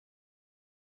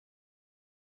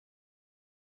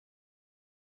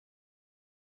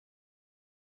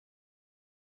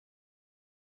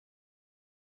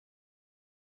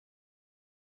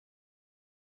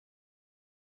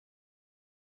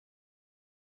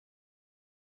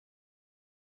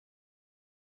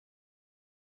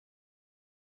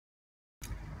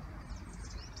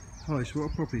Hi, so we've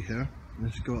got a property here and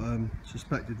it's got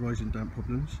suspected rising damp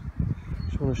problems.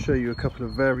 Just want to show you a couple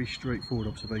of very straightforward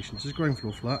observations. This is a ground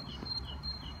floor flat.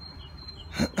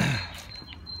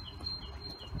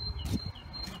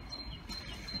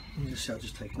 You can see I've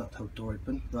just taken up the whole door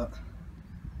open, but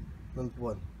number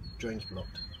one, drain's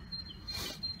blocked.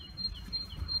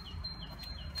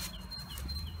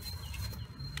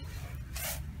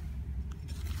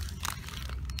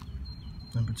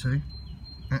 Number two,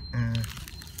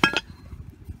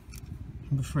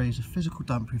 Number three is a physical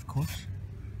damp proof course.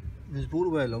 It's all the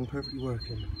way along, perfectly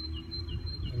working.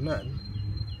 And then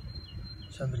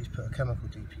somebody's put a chemical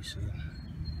DPC in.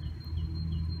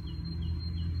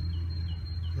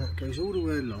 And that goes all the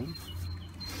way along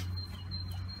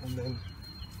and then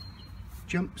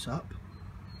jumps up,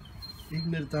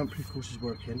 even though the damp proof course is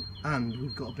working and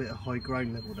we've got a bit of high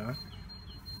ground level there.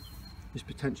 It's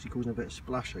potentially causing a bit of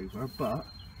splash over, but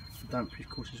the damp proof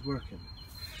course is working.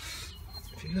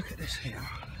 If you look at this here,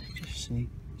 you just see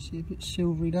a bit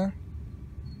silvery there?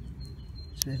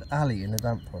 So there's alley in the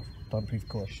damp proof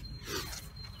course.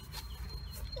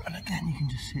 And again, you can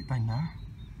just see it down there.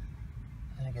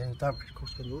 And again, the damp proof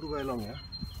course goes all the way along here.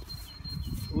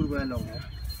 All the way along here.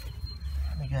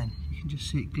 And again, you can just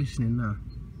see it glistening there.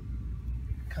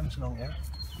 Comes along here.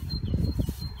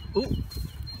 Oh!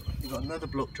 You've got another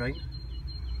block drain.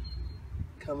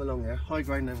 Come along here, high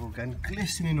ground level again,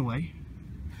 glistening away.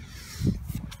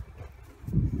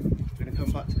 I'm going to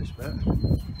come back to this bit.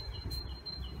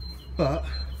 But,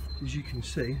 as you can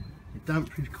see, the damp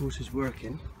proof course is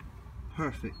working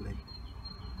perfectly.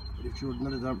 But if you draw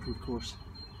another damp proof course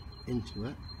into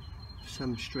it, for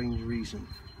some strange reason.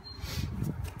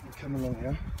 Come along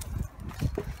here.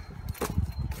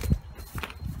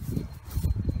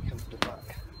 Come to the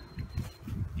back.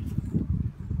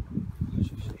 As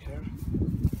you see here,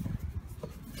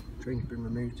 drain's been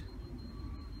removed,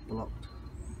 blocked.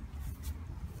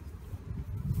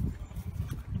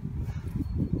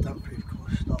 Damp proof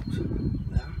course stopped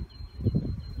there.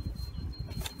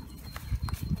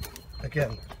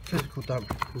 Again, physical damp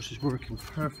proof course is working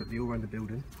perfectly all around the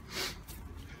building.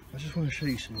 I just want to show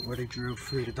you something where they drilled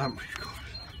through the damp proof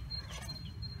course.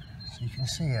 So you can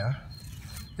see here,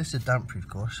 this is a damp proof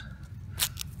course.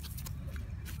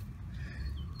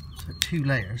 So 2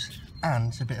 layers and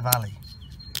it's a bit of alley.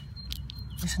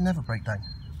 This will never break down.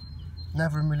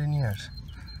 Never in a million years.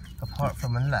 Apart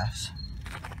from unless,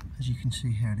 as you can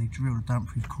see here, they drilled a damp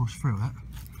proof course through it,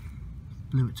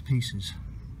 blew it to pieces.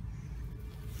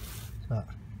 That.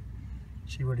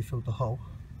 See where they filled the hole?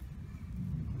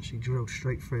 She drilled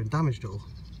straight through and damaged it all.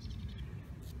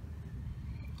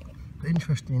 But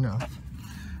interestingly enough,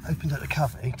 opened out the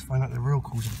cavity to find out the real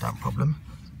cause of the damp problem.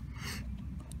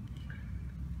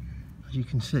 As you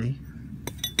can see,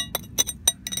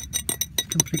 it's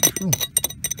completely full.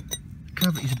 The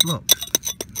cavities are blocked.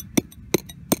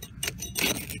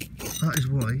 That is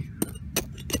why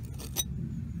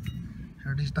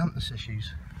there are these dampness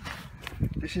issues.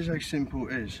 This is how simple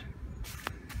it is.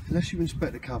 Unless you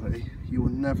inspect the cavity, you will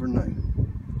never know.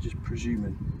 Just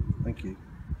presuming. Thank you.